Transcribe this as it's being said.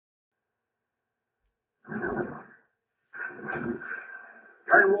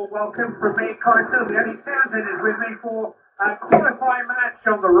Very warm welcome from me, Kyrgyzstan. The only Townsend is with me for a qualifying match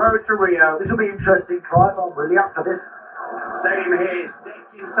on the road to Rio. This will be interesting, Clive. I'm really up for this. Stadium here is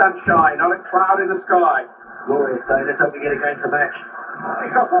decked in sunshine, not a cloud in the sky. Glorious day. Let's hope we get a game to match.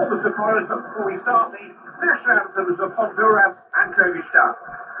 It's got all the supporters, but before we start, the national anthems of Honduras and Kyrgyzstan.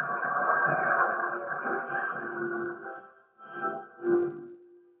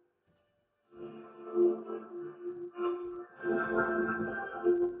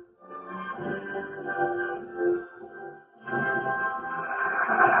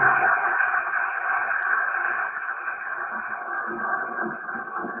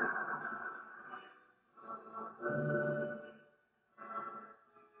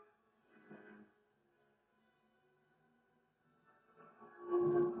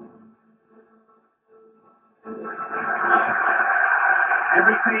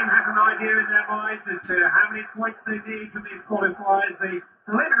 Every team has an idea in their minds as to how many points they need from these qualifiers. The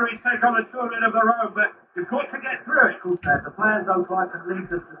preliminaries take on a tournament of their own, but you've got to get through it. Of course, the players don't like to leave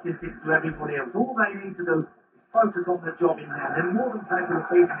the statistics to everybody else. All they need to do is focus on the job in hand. They're more than capable of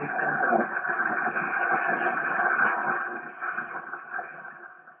beating this centre.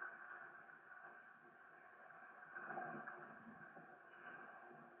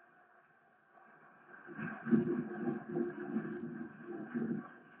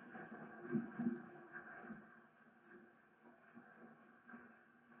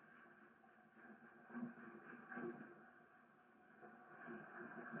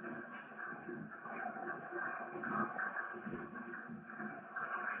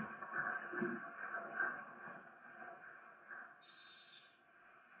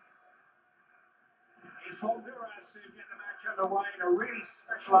 It's Honduras who get the match underway in a really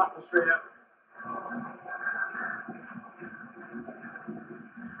special atmosphere.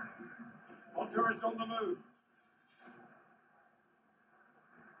 Honduras on the move.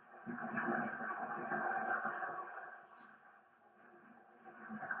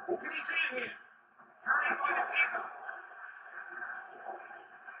 What can he do here? Carried by the keeper.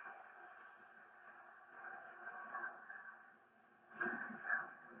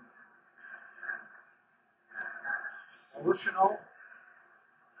 Original.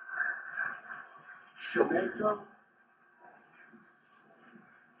 Shometo.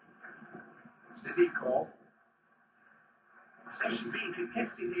 Sidiko. Possession being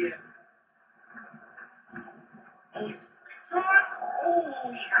contested here. Oh, he's trying. Oh,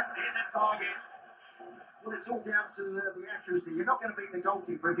 he has to hit the target. Well, it's all down to the accuracy. You're not going to beat the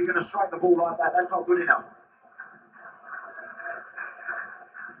goalkeeper if you're going to strike the ball like that. That's not good enough.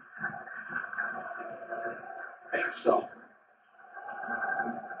 Big stop.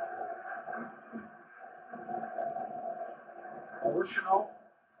 Original.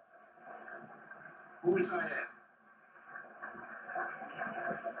 Who is ahead?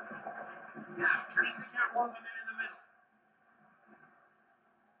 Now, can he pick out one of the men in the middle?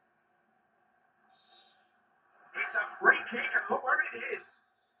 It's a free kick, and look where it is.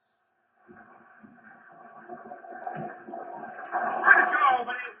 Good goal,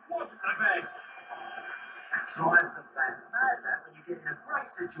 but it wasn't the best. That drives the fans mad, that when you get in a great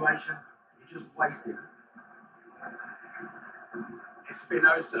situation, you just waste it.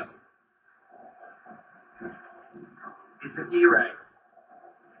 Espinosa. Izaguirre.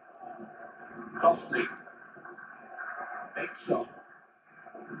 Kosny. Big shot.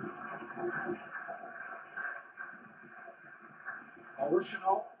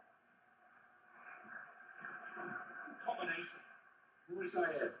 Original. Combination. Who is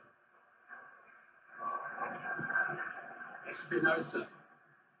ahead? Espinosa.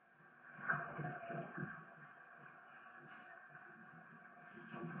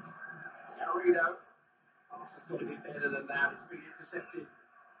 Garrido. Pass has got to be better than that. It's been intercepted.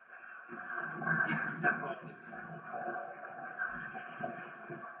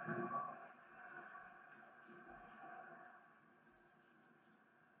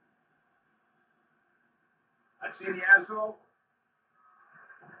 Aziliazo.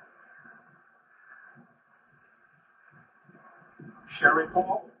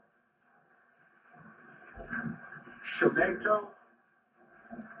 Sharipov. Shometo.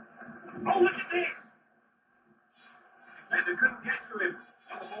 Oh, look at this! Defender couldn't get to him.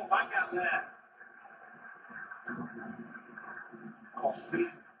 Got the ball back out there. Costly.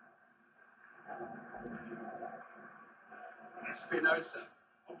 Espinosa.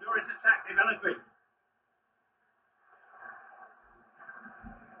 Honduras attack developing.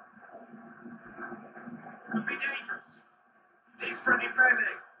 Could be dangerous. He's pretty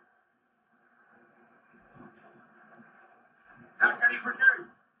defending. How can he produce?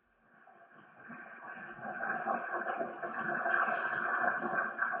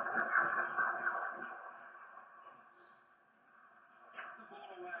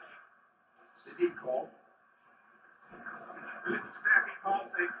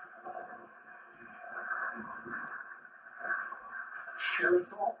 passing.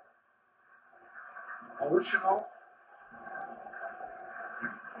 Sheritov. Original.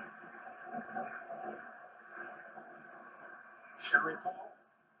 Sheritov.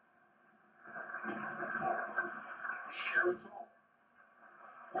 Sheritov.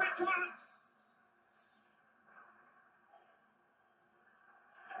 Which ones?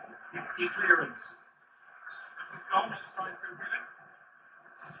 Empty clearance. It's gone. Let's try and prove it.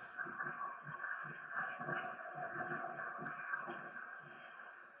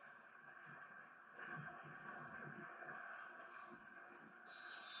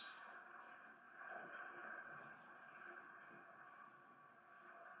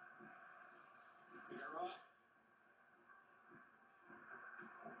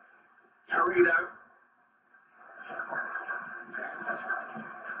 Garrido.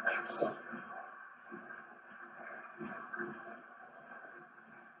 Excellent.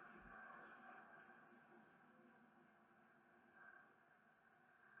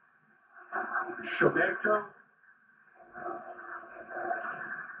 Shometo.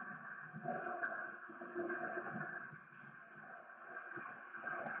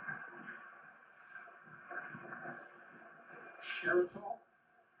 Sheritov.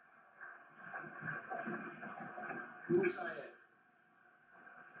 Musayev.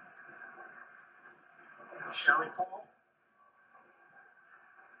 Sharipov.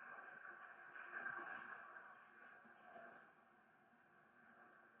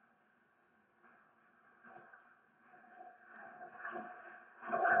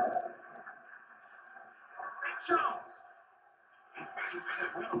 Big chance. He's been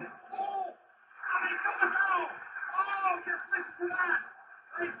it well. Oh! And they got the goal! Oh, just listen to that!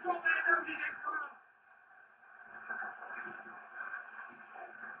 They've got their noses in front!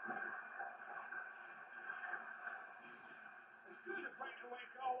 As good a breakaway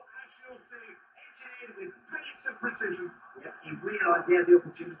goal as you'll see, engineered with pace and precision. Yep, he realised he had the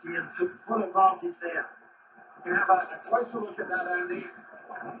opportunity and took full advantage there. You can have a closer look at that, Andy.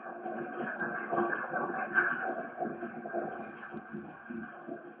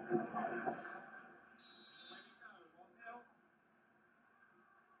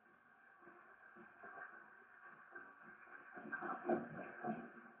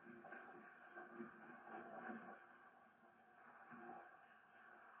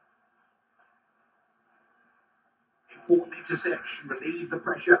 Important interception, relieve the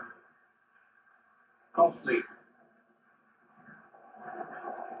pressure. Costly.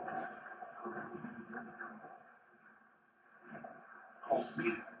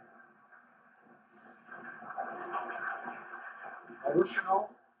 Costly. Original.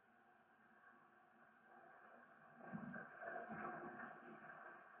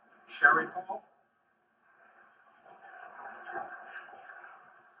 Sharipov.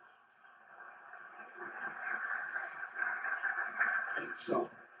 So.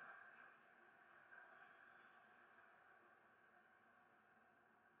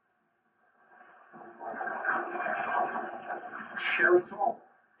 Sheritov.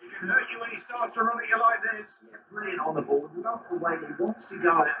 He can hurt you when he starts to run at you like this. Yeah, brilliant on the ball. Not the way he wants to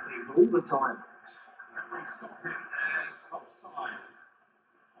go at people all the time. Referee stopped him as offside.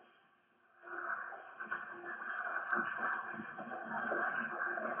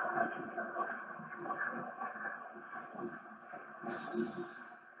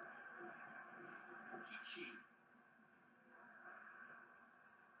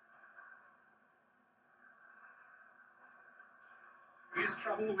 He's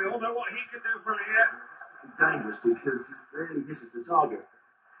trouble. We all know what he can do from here. Dangerous because he really misses the target.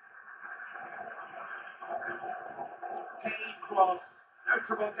 Team cross. No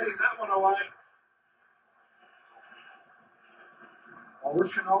trouble getting that one away.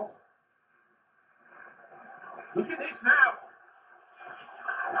 Original. Look at this now.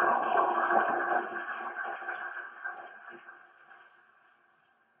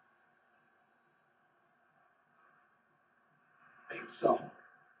 So.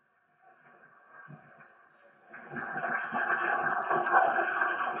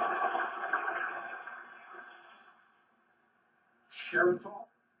 Sheritov.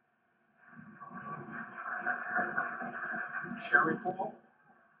 Sharipov.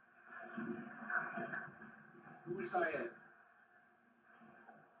 Musayev.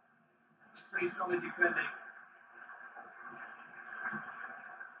 Pretty solid defending.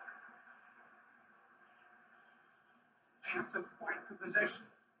 They have to fight for possession.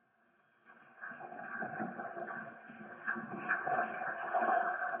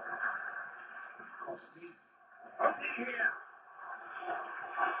 Costly. Opening here.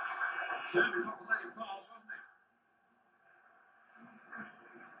 Certainly not to let him pass, wasn't it?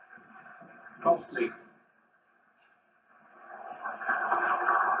 Costly.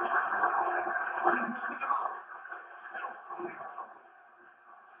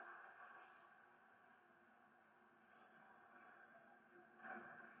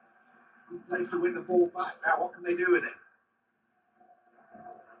 Good place to win the ball back. Now, what can they do with it?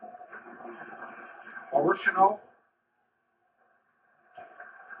 Orushanov.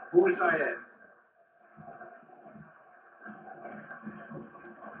 Buisayev.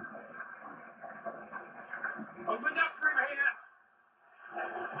 Opened up for him here.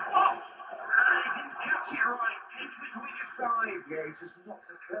 Oh! He didn't catch it right. Takes it to his side. Yeah, he's just not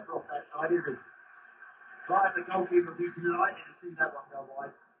so clever off that side, is he? Right, the goalkeeper would be delighted to see that one go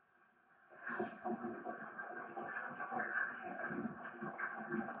wide.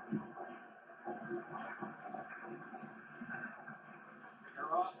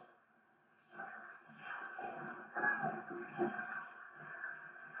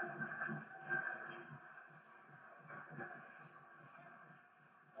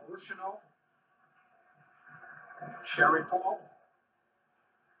 Orushanov. Sharipov.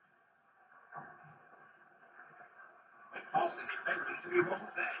 Pass the defending, so he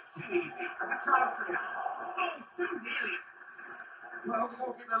wasn't there. Too easy. There's a chance here. Oh, too nearly. Well, the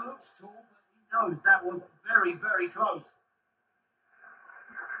goalkeeper looks tall, but he knows that was very, very close.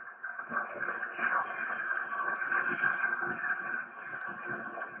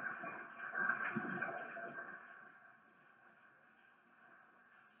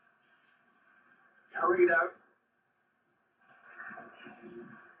 Garrido.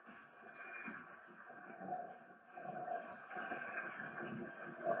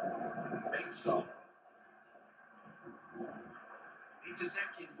 Benson.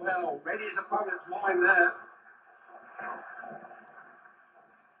 Intercepted well. Read his opponent's mind there.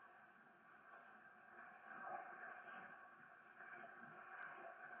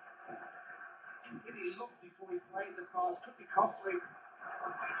 Didn't really look before he played the pass. Could be costly.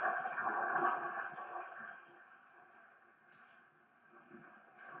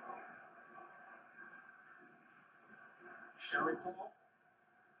 Sharipov.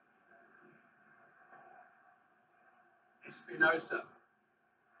 Espinosa.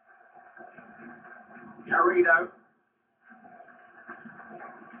 Garrido.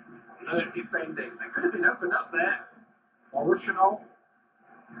 Good defending. They could have been opened up there. Orushanov.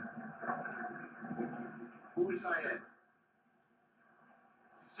 Buisayev.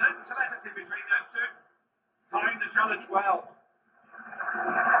 Certain telepathy between those two. Timed the challenge well.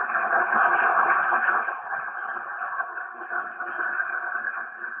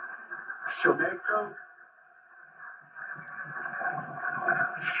 Shomeko.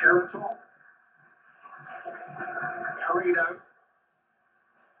 Sheratov. Garrido.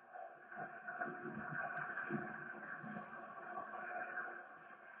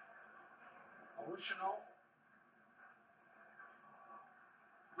 Orushanov.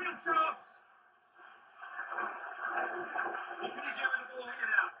 Real chance. What can he do with the ball here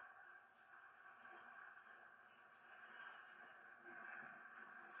now?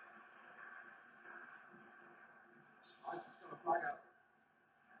 I just got a flag up.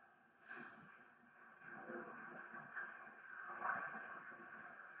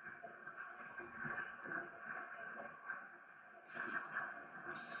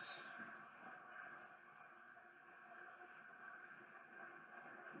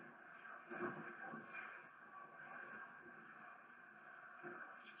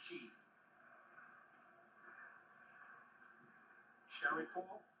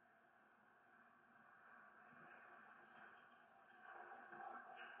 Sharipov.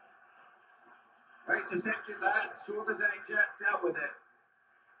 Great interception that. Saw the danger. Dealt with it.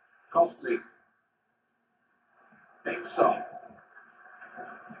 Costly. Benson. He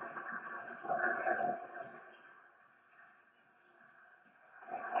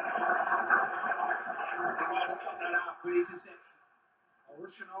might have got that out, but interception.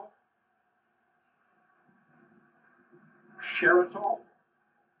 Orushanov. Sheratov.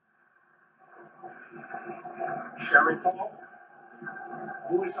 Sharipov.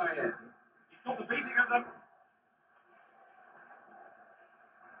 Buisayev. He's got the beating of them.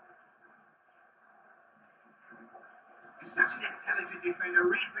 He's such an intelligent defender.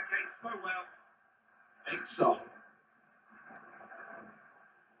 Reads the game so well. Benson.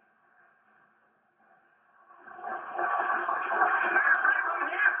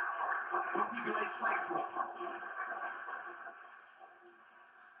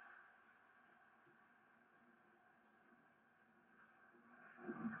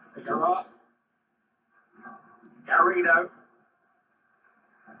 Figueroa. Garrido.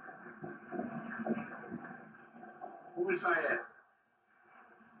 Buisayev.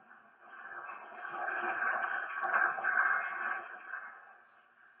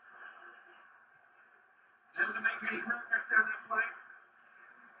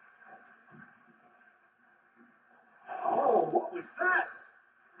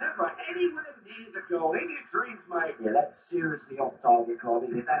 anywhere near the goal. In your dreams, mate. Yeah, that's seriously off target, Clive,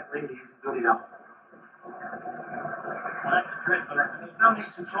 isn't it? That really isn't good enough. Well, that's a dreadful effort. There's no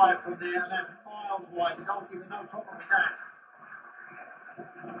need to try it from there. That's miles wide. The goalkeeper, no problem with that.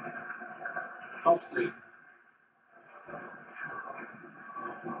 Costly.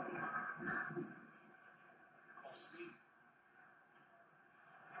 Costly.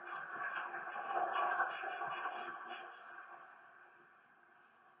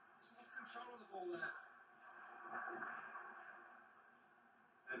 Lost control of the ball there.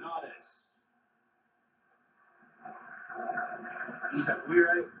 Hernandez. He's at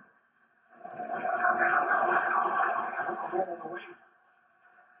Weird. Put the ball on the wing.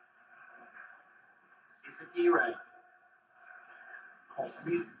 It's a D-Ray.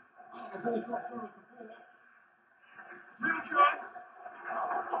 Costly. Oh, the ball's not sure as before. Real chance.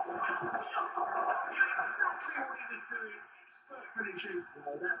 Exactly what he was doing. Expert finishing.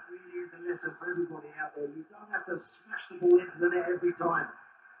 Well, that really is a lesson for everybody out there. You don't have to smash the ball into the net every time.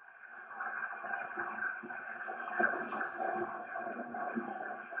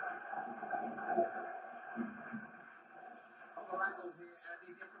 Other angles here,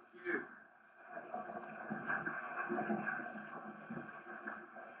 Andy, different view.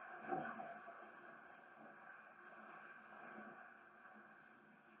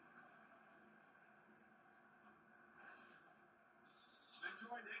 I'm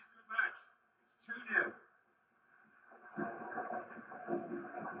enjoying this. Good match. It's 2-0.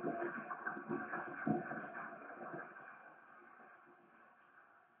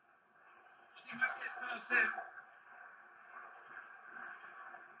 I think let's get first in.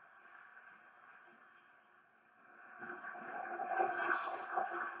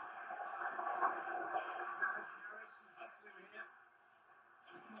 Hustling here.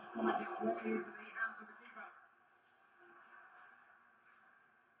 Find its way into the hands of the keeper.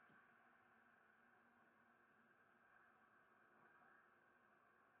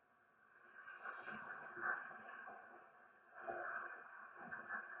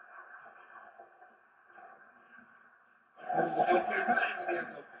 And the goalkeeper and the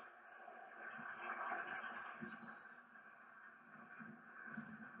goalkeeper.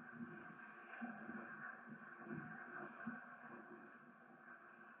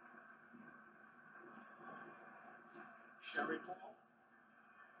 Sherry Paul.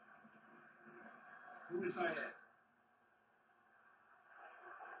 Who is I there?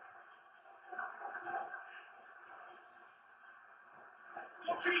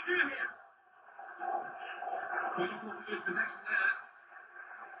 What can he do here? Wonderful to lose possession there.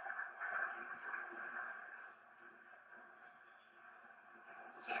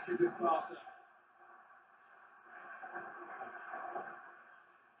 Such a good passer.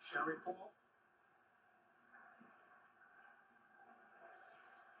 Sherry Paul.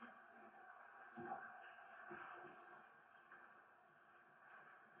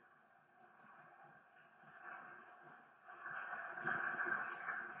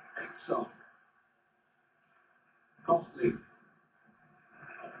 Exxon. Costly.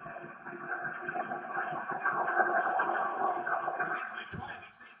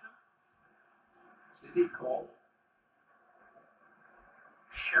 City call.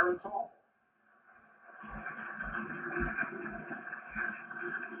 Sheraton.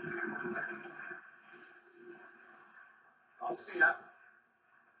 Garcia.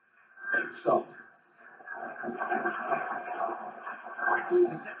 Exxon. Quickly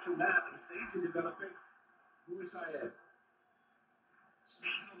interception there. The stage is developing. Who is I there?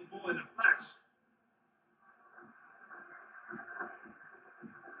 Sneezing on the ball in a flash.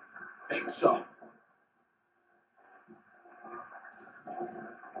 Exxon.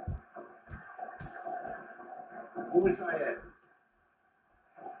 Who is I there?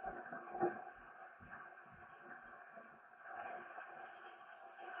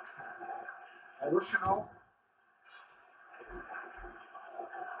 Original.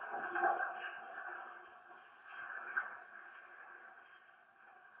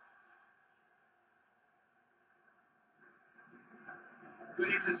 Good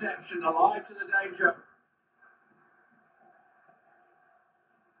interception, alive to the danger.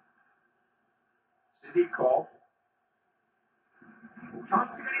 City call.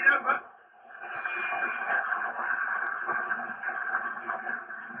 Chance to get it over.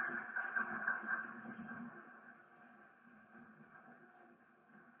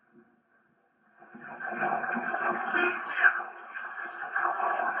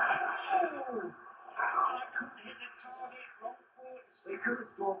 They could have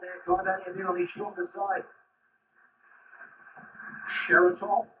scored there, Clive, had it been on his stronger side.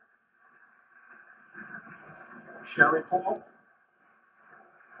 Sheraton. Sheripov.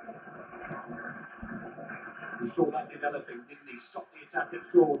 He saw that developing, didn't he? Stopped the attack at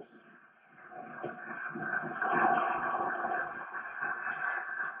source. Let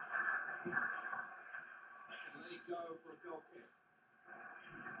it go for a goal kick.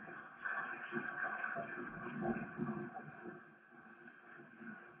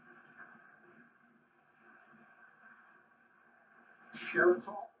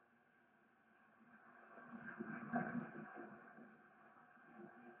 Sheraton.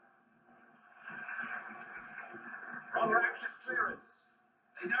 Rather anxious clearance.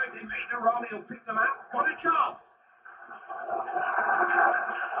 They know if they make the run, he'll pick them out. What a chance!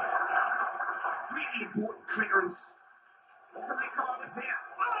 Really important clearance. What can they come up with here?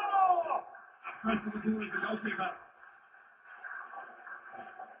 Oh! That person was always the goalkeeper.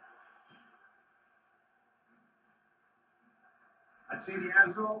 I see the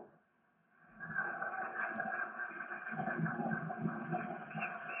Azul.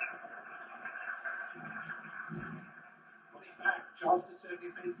 Got it back. Chance to turn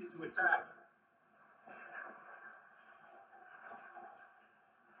defence into attack.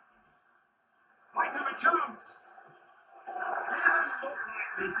 Might have a chance. Never looked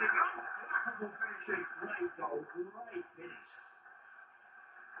like missing. Unflappable finishing. Great goal. Great finish.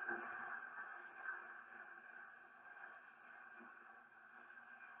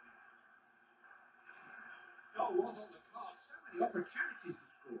 Goal was on the card. So many opportunities to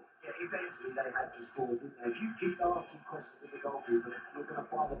score. Yeah, eventually they had to score, didn't they? If you keep asking questions of the goalkeeper, you're going to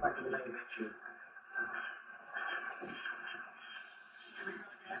find the back of the net eventually. Here we go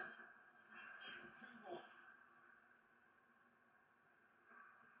again. It's 2-1.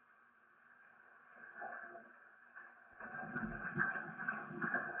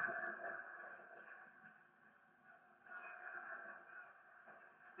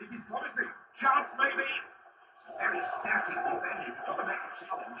 This is promising. Chance maybe. Very static defending. Got to make a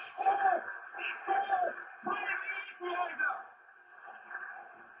challenge. Oh! He scored! Trying the equaliser!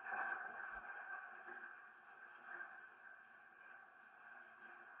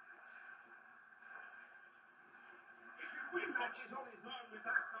 He can win matches on his own with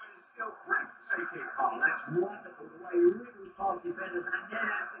that kind of skill. Breathtaking. Oh, that's wonderful. The way he wriggles past defenders and then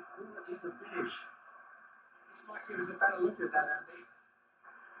has the quality to finish. This might give us a better look at that, Andy.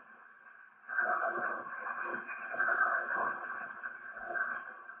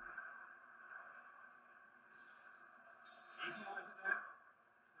 Equaliser there.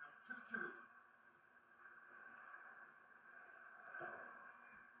 It's now 2-2.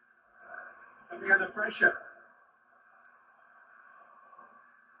 Coming under pressure.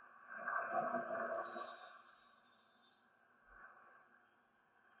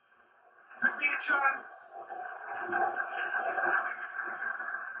 Could be a chance.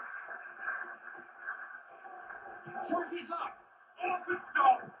 Choice is up. Oh, good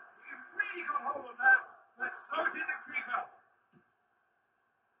stop. You really got hold of that. But so did the keeper.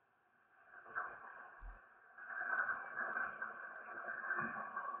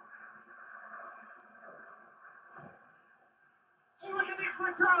 Oh, look at this for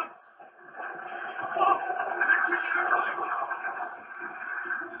a chance. Oh, actually, you're right.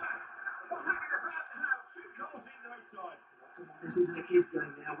 I'm hanging about now. 2 goals in no time. Come on, this isn't a kids'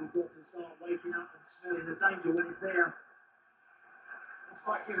 game now. We've got to start waking up and smelling the danger when it's there. This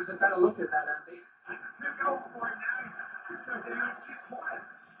might give us a better look at that, Andy. That's 2 goals for him now. So they have to keep quiet.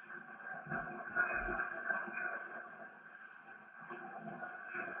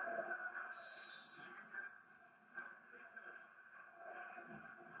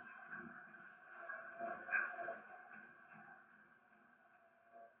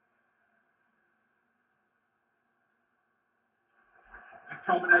 A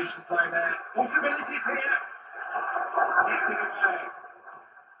combination play there. Possibilities here. Gets it away.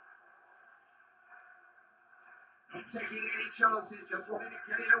 Not taking any chances, just wanting to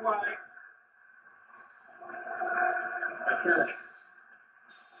get it away. Achilles.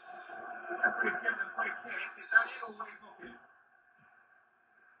 Referee's given a free kick. Is that it or will he book it?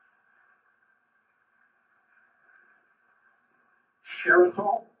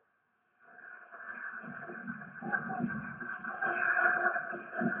 Sheraton.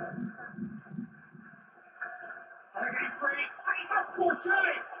 Taking free. And he does score,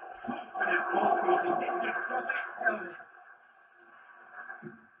 surely. Confident goalkeeping. Didn't just stop it. Held it.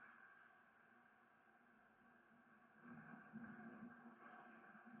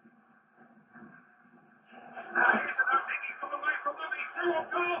 Now here's an opening. He's got away from them. He's through on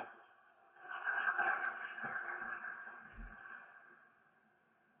goal.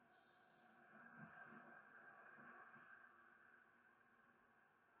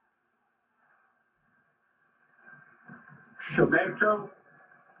 Shometo.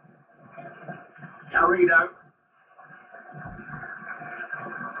 Garrido.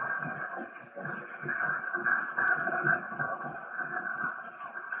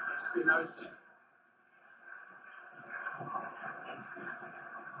 Espinosa.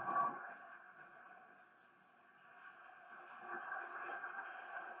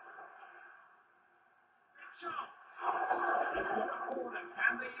 Corner,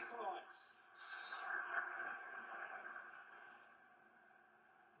 can they equalise?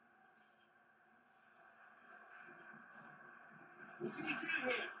 What can you do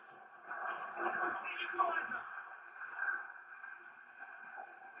here? The equaliser.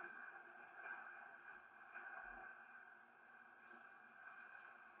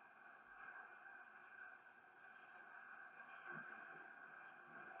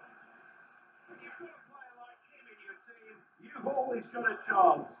 You've got a player like him in your team, you've always got a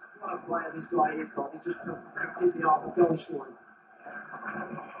chance. What a player this guy is, Tom. He just perfected the art of goal scoring.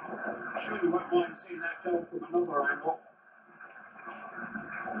 I'm sure you won't mind seeing that goal from another angle.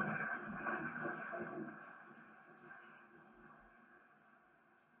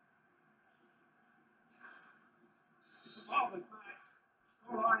 It's a marvellous match.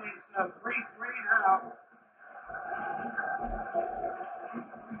 Scoreline is 3-3 now.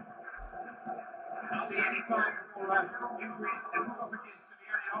 There'll be any time for injuries and stoppages to be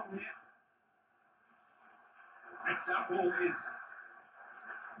added on here. Next up ball is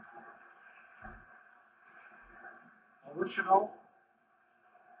Rushanov.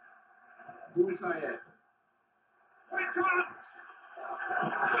 Buisayev. Quick chance!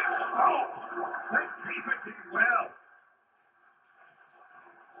 Oh! They keep it in well.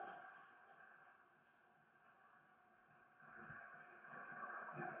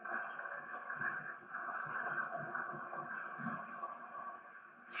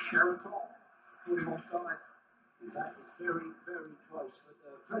 Sheratov, putting offside. That is very, very close. But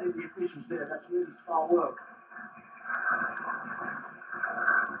credit the officials there. That's really smart work.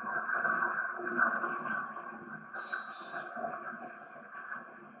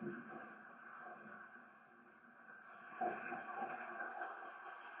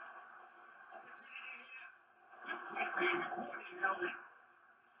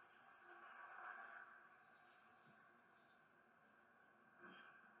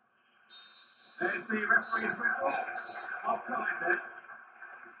 There's the referee's whistle. Offside there.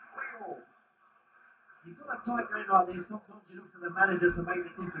 3-3. You've got a tight game like this. Sometimes you look to the manager to make the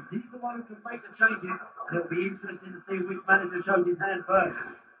difference. He's the one who can make the changes, and it'll be interesting to see which manager shows his hand first.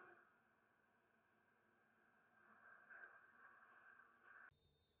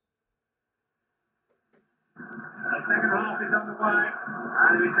 The second half is underway,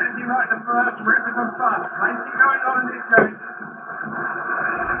 and if it's anything like the first, rhythm and fun. Plenty going on in this game.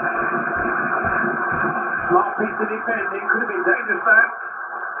 Last piece of defending could have been dangerous there.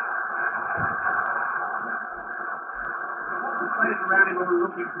 Lots of players around him are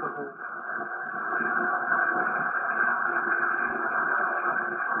looking for the ball.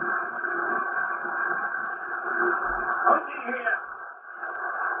 Only here.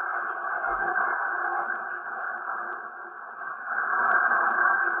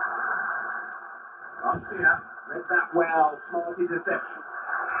 Garcia read that well, smart interception.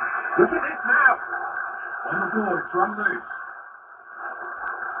 Look at this now. On the ball, it's run loose.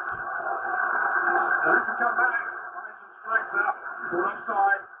 Has to come back. Tyson flags up. Ball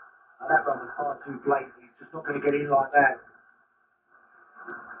offside. And that run was far too blatant. He's just not going to get in like that.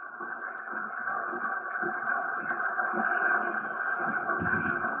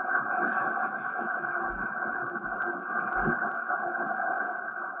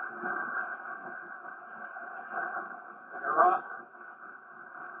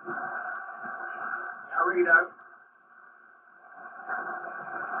 Garrido.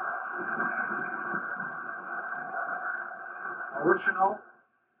 Original.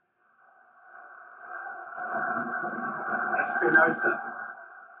 Espinosa.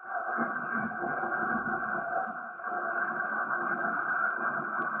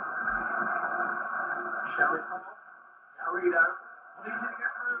 Sheratov. Garrido. Not easy to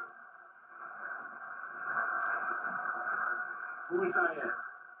get through. Buisayev.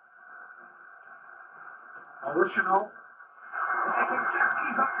 Original. They can just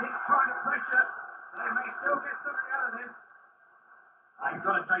keep up this kind of pressure. They may still get something out of this. He's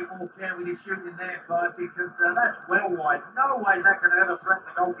got to take more care with his shooting there, Clyde, because that's well wide. No way that can ever threaten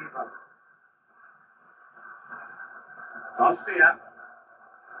the goalkeeper. Garcia.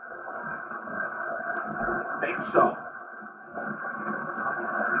 Big shot.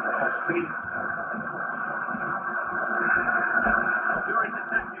 Speed. Honduras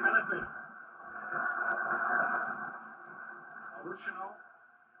attack developing. Original.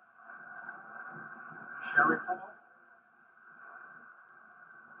 Sheratov.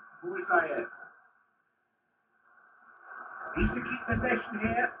 Who is I? Needs to keep possession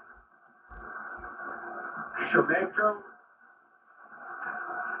here. Shometro.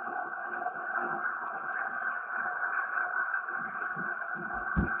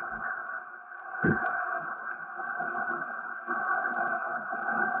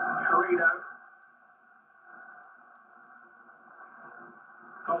 Garrido.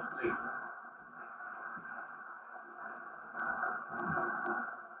 Costly.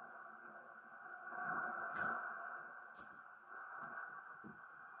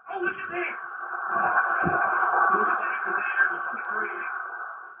 Oh, look at this! Good attack there, and quick reading.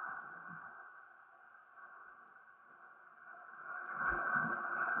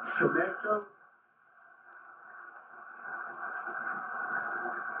 Shometro.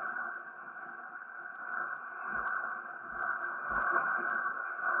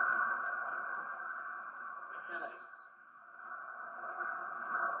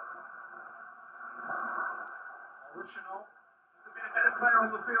 Original. Has there been a better player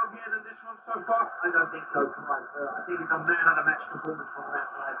on the field here than this one so far? I don't think so, Clive. I think it's a man of the match performance from that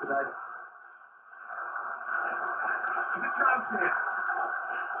player today. There's a chance here.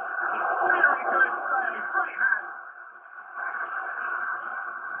 Very good play. Great hands.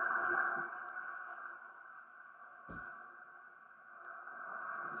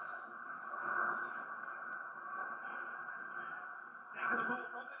 Taking the ball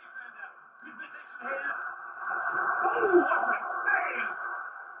from the defender. In position here. Oh, what a save!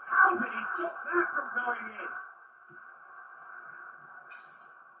 How did he stop that from going in?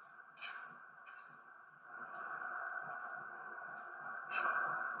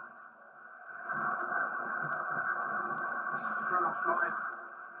 Thrown offside.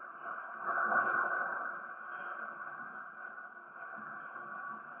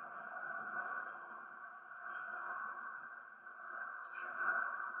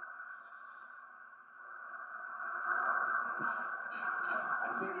 I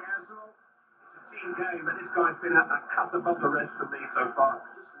see the answer. It's a team game, but this guy's been a cut above the rest for me so far.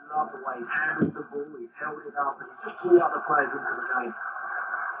 Just love the way he's handled the ball, he's held it up, and he's just pulled other players into the game.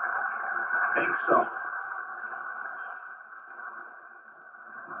 Big stop.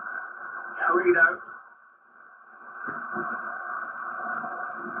 Garrido.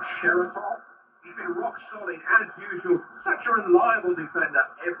 Sheraton. He's been rock solid as usual. Such a reliable defender.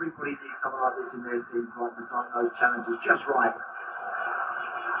 Everybody needs someone like this in their team, right, to time those challenges just right.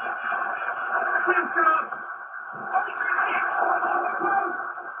 Real chance. Oh, he's in it. Oh, the post.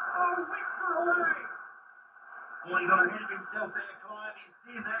 Oh, whisper away. Well, he got ahead of himself there, Clive. He's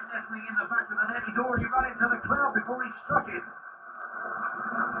seen that nestling in the back of the net. He's already run into the cloud before he struck it.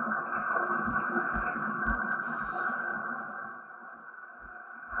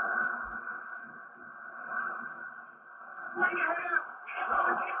 Swing it here. He didn't want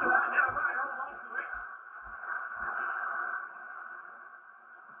to get to that. Never mind. Hold on to it.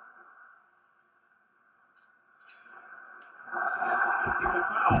 It's a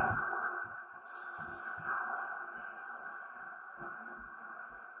foul.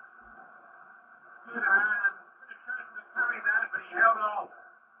 Good hands. Could have chosen to parry that, but he held on.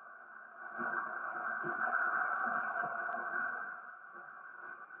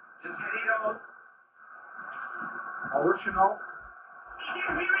 Just hit it on. Original. He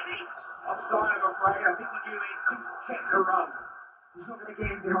didn't hear it. Offside, I'm afraid. I think he knew it. Couldn't check the run. He's not going to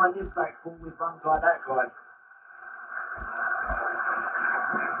get in behind this back four with runs like that, Clive.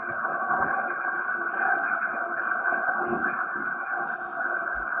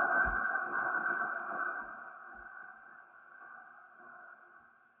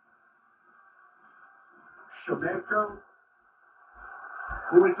 Shometro.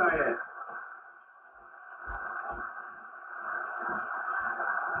 Who is I?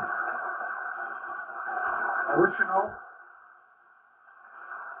 Original.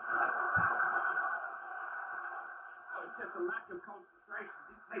 Oh, it's just a lack of concentration.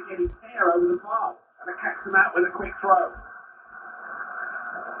 Didn't take any care over the pass. And it catch them out with a quick throw.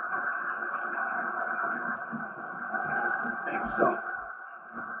 Big stop.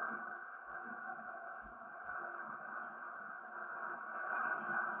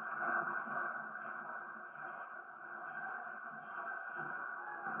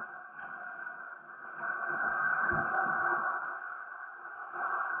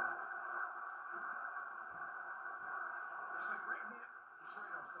 It's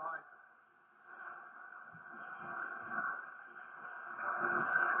right offside.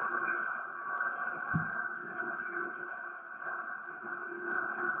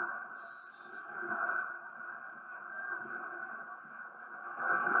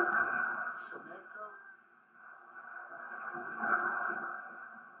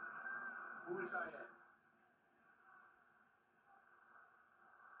 is I am?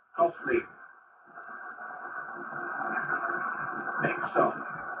 Costly. Nixon.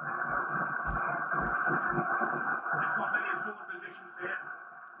 They've got many important positions here.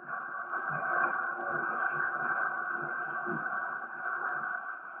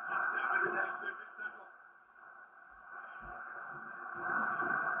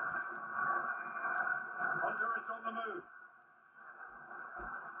 Honduras on the move.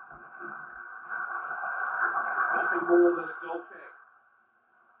 Nothing more than a goal kick.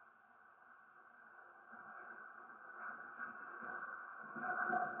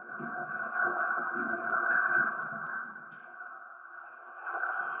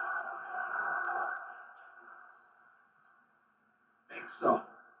 Nixon.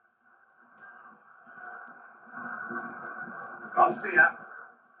 Garcia.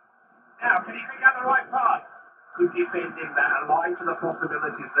 Now, can he pick out the right pass? Good defending that, alive to the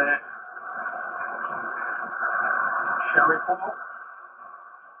possibilities there. Sharipov.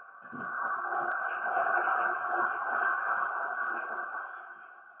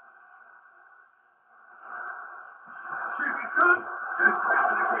 Shooting chance. Good grab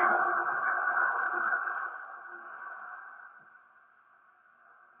for the keeper.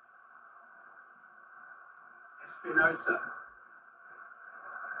 Espinosa.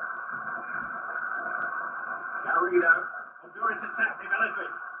 Garrido. Honduras attack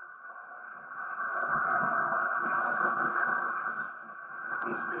developing.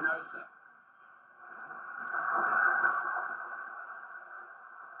 Espinosa.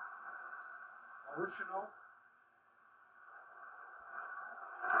 Original.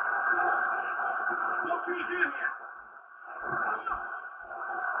 What can you do here?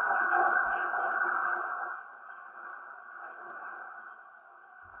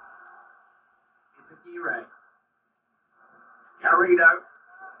 Isagire. Garrido.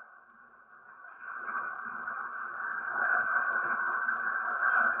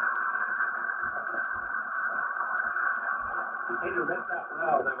 They read that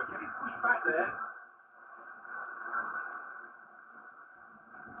well. They were getting pushed back there.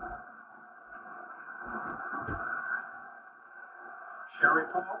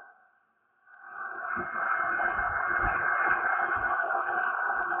 Sharipov.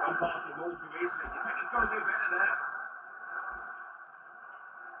 Don't pass the ball too easily. You think he's got to do better there?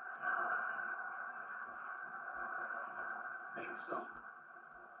 Nixon.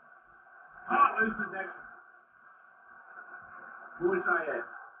 Can't lose possession. Who is I am?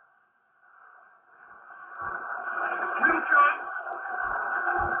 Real chance.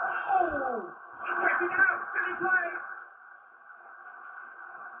 Oh! He's getting out. Can he play?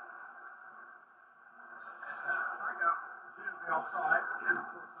 Back up. Shouldn't be offside. Yes,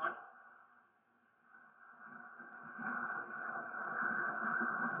 offside.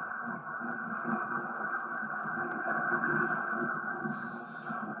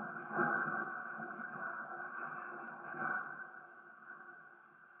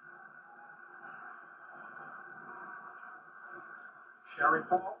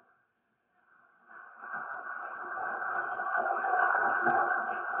 Sharipov.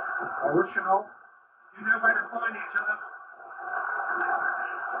 Original. You know where to find each other.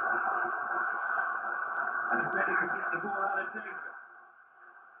 And better to get the ball out of danger.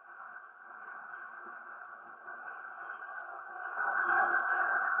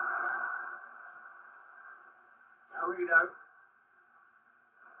 Garrido.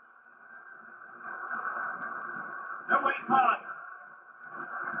 No way pass.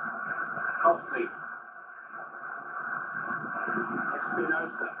 Costly.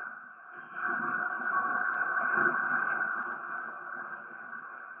 Espinosa.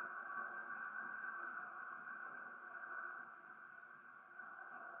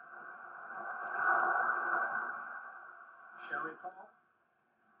 Sharipov.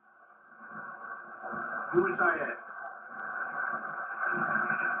 Who is I at?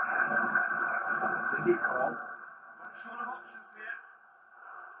 City call. Short of options here.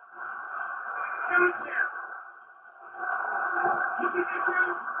 Chance here. Looking to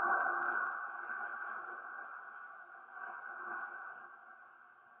shoot.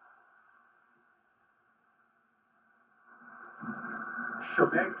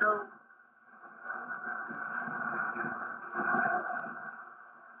 Shomenko.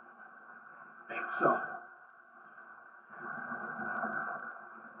 Nixon.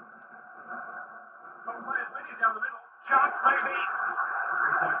 Couple players winning down the middle. Chance maybe.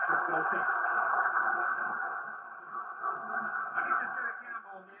 That's a goal kick. I think he's going to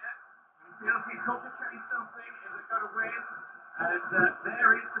gamble here. He feels he's got to change something if they're going to win. And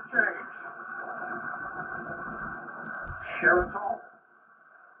there is the change. Sheraton.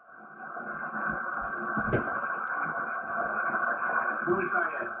 He's not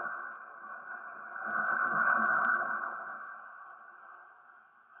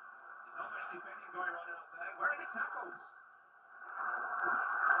much defending going on out there. Where are the tackles?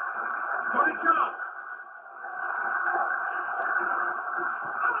 Got a shot!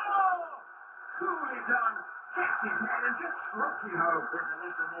 Oh! Coolly done. Kept his head and just struck it home. There's a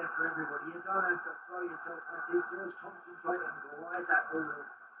lesson there for everybody. You don't have to throw yourself at it. Just concentrate and glide that ball. That's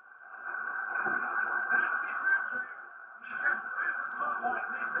his hat-trick. He just hasn't looked like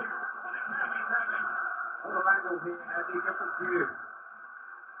missing. What a time he's having. Other angle here, Andy, different view.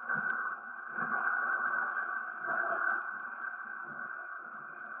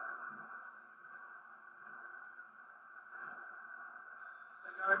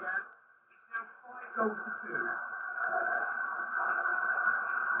 They go again. It's now 5 goals to 2.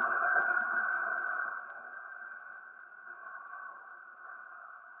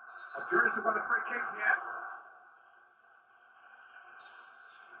 Honduras have got a free kick here.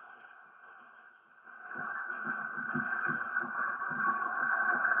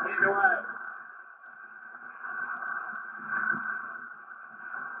 Either way.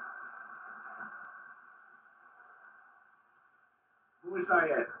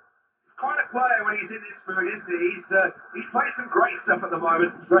 He's quite a player when he's in this mood, isn't he? He's playing some great stuff at the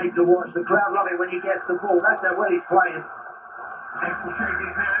moment. It's great to watch. The crowd love it when he gets the ball. That's how well he's playing. Next will shake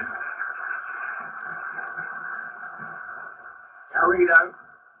his hand. Garrido.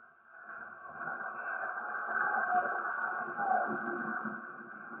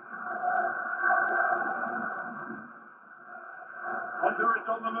 Honduras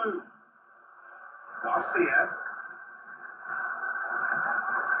on the move. Garcia.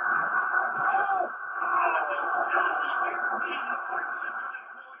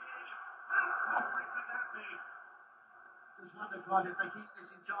 If they keep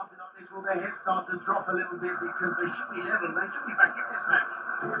this enchanted on this, will their head start to drop a little bit because they should be level. They should be back in this match.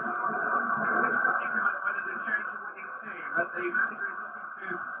 It's predicament whether to change the winning team, but the manager is looking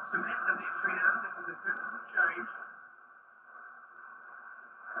to cement the victory now. This is a tactical change.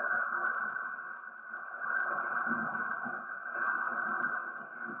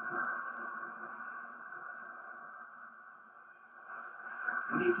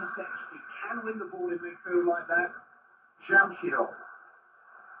 We need to set. He can win the ball in midfield like that. Jamshidov.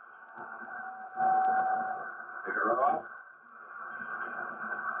 Figueroa.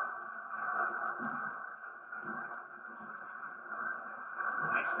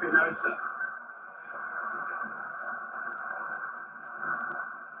 Espinosa.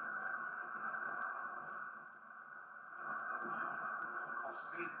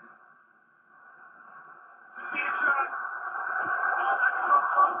 Cosby. Could be a chance. Oh, that's not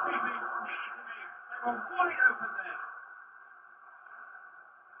goalkeeping. Needed to be. They were wide open there.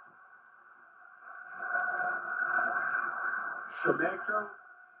 Shometo.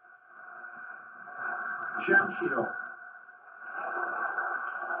 Jamshidov.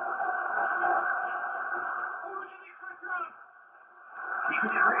 Oh, look at this for a chance.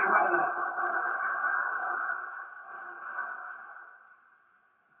 Keeping it really well there.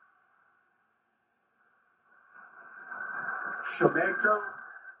 Shometo.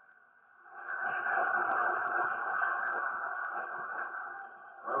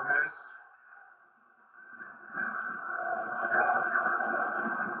 Rojas.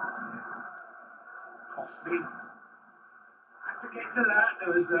 Cosby. Had to get to that.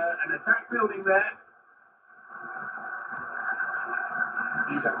 There was an attack building there.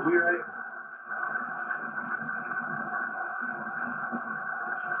 He's Aguirre.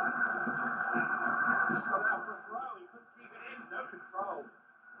 He's got out for a throw. He couldn't keep it in. No control.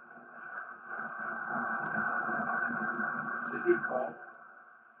 Siddiqo.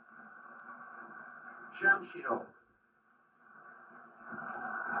 Jamshidov.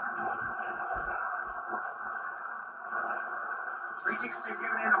 Free kicks been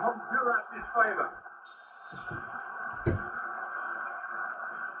given in Honduras' favour.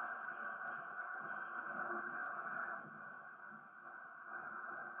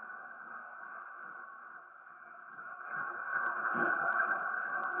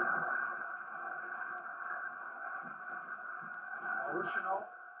 Original.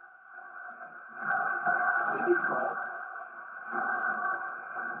 Siddiqo.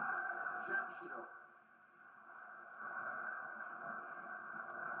 Jamshidov.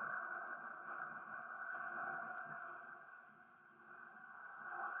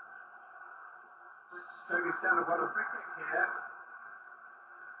 Kyrgyzstan have got a free kick here.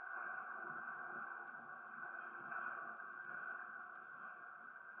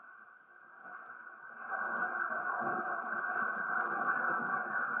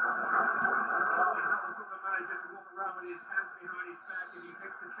 He's not the sort of manager to walk around with his hands behind his back.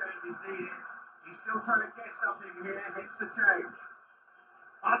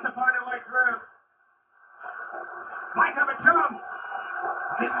 Has to find a way through. Might have a chance.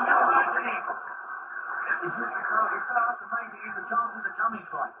 Didn't know that, did he? He's missed the target, but the main thing is the chances are coming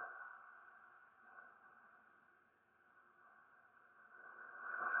for him.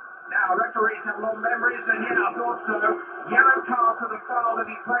 Now, referees have long memories, and yeah, I thought so. Yellow card for the foul that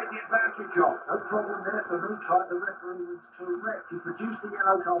he played the advantage of. No problem there for me, Clyde. The referee was correct. He produced the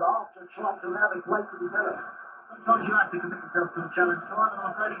yellow card after trying to allow the play to develop. Sometimes you have to commit yourself to a challenge, Clive, and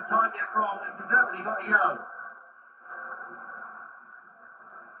I'm afraid he timed it wrong and deservedly got a yellow.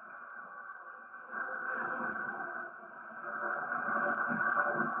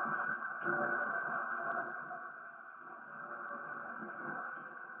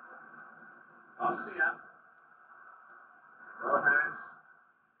 Garcia. Rojas.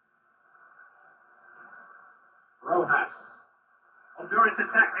 Rojas. Honduras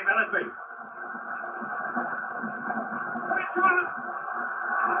attack developing. Which one?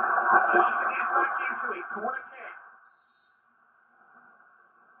 Chance to get back into it. Corner kick.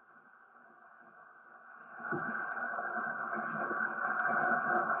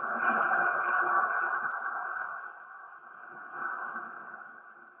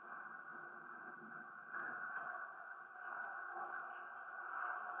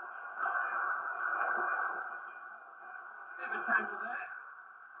 Tangle there.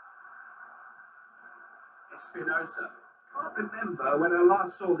 Espinosa. Can't remember when I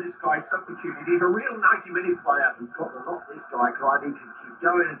last saw this guy substituted. He's a real 90-minute player. He's got the lot, this guy, Clyde. He can keep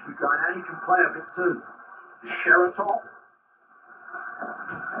going and keep going, and he can play a bit too. Sheraton.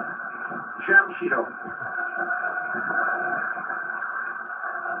 Jamshidov.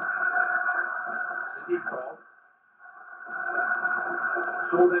 Sidikov.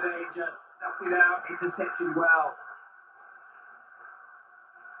 Saw the danger, stuffed it out, intercepted well.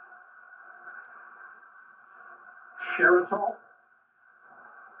 Sheraton.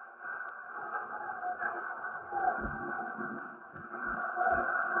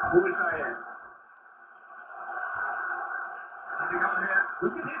 Buisayer. Sitting on here.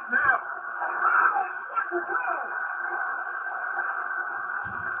 Look at this now. Oh, what a goal!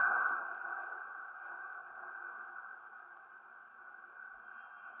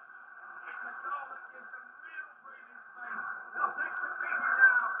 It's a goal that gives them real breathing space. They'll take the beating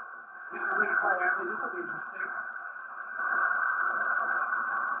now. It's a replay, Andy. This will be interesting.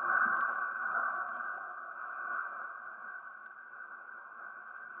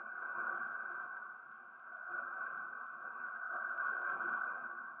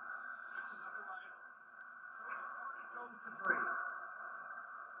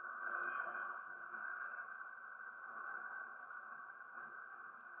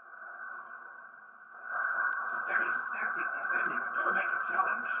 Very static defending. We've got to make a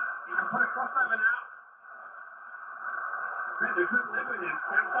challenge. He can put a crossover now. Defender couldn't live with him.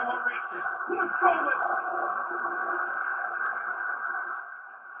 Can someone reach him? Push forwards!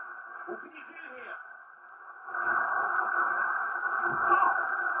 What can you do here? Oh!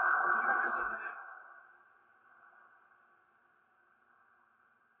 He has it there.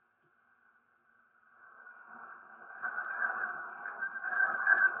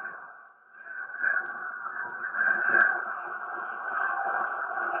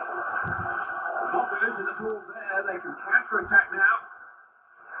 Not going to the ball there. They can counter-attack now.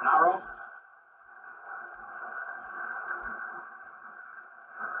 Laros.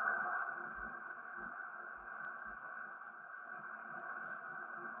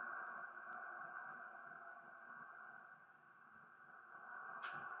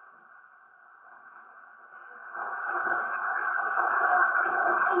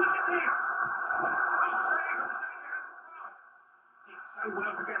 Oh, look at this! Did so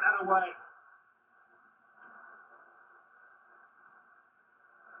well to get that away.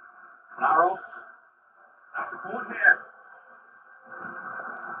 Laros. That's the ball here.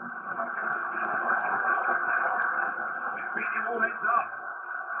 He's beating all ends up.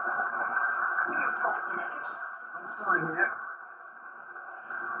 Some sign here.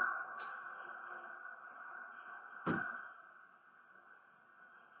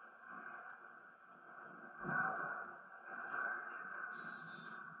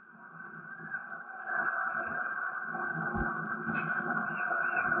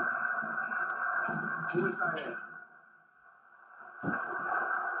 Buisayer.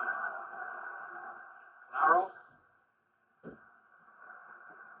 Laros.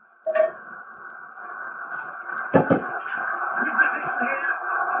 Good position here.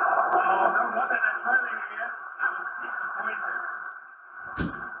 Oh, no wonder they're trailing here. That was disappointing.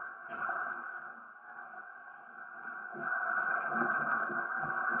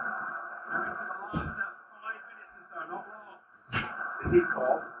 We're into the last 5 minutes or so, not long.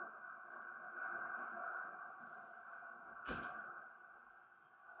 Sidikov.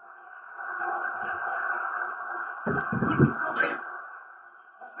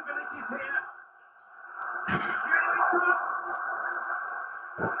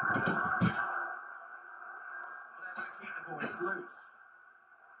 Keep the boys loose.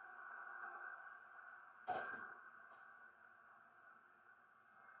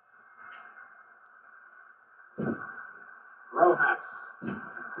 Rojas.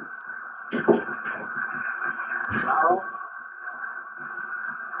 Laros.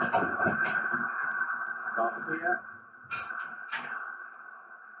 Garcia.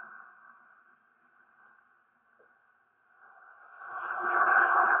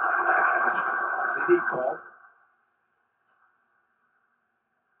 Sidikov.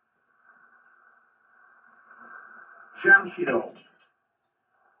 Jamshidov.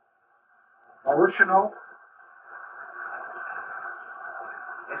 Marushino.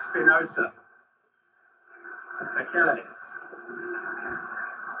 Espinosa. Michelis.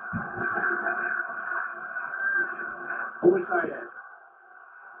 Buisayev.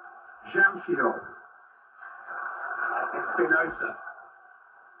 Jamshidov. Espinosa.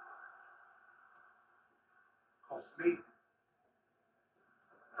 Costly.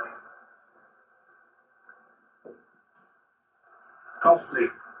 Costly.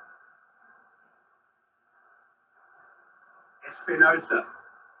 Espinosa.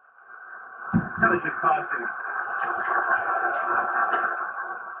 Intelligent passing.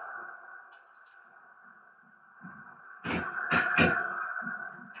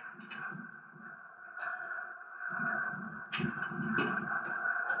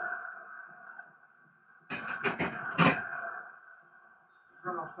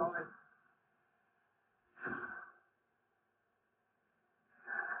 Run offside.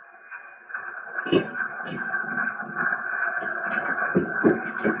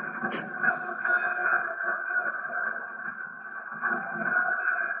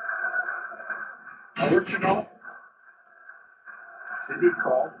 Original.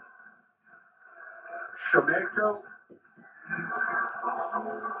 Sidikov. Shomeko.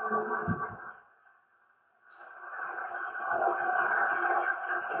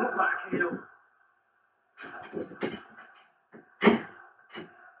 Put back heel.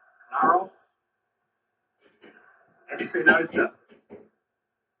 Laros. Espinosa.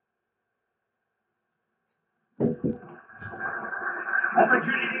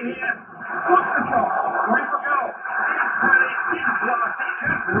 Opportunity here. What's the shot? Ready for goal. Didn't blast it,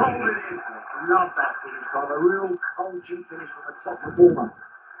 just rolled it in. Love that finish, by the real cold-cheek finish from the top performer.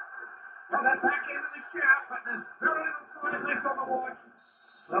 Well, they're back into the shout, but there's very little time left on the watch.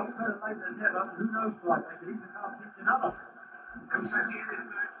 Well, better late than never. Who knows, right? They could even half pinch another. Comes back in this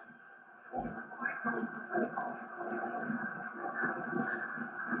match. Scores 5 goals for 4.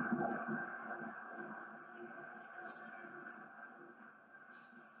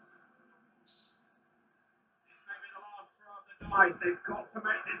 This may be the last throw of the dice. They've got to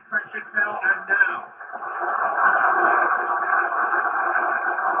make this pressure tell, and now.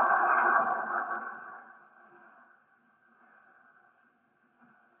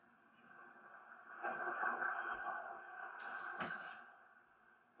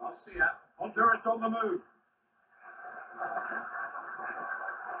 Garcia. Honduras on the move.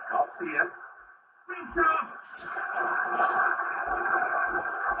 Garcia. Big chance.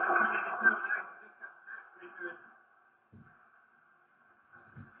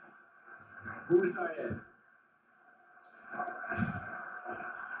 Buisayev.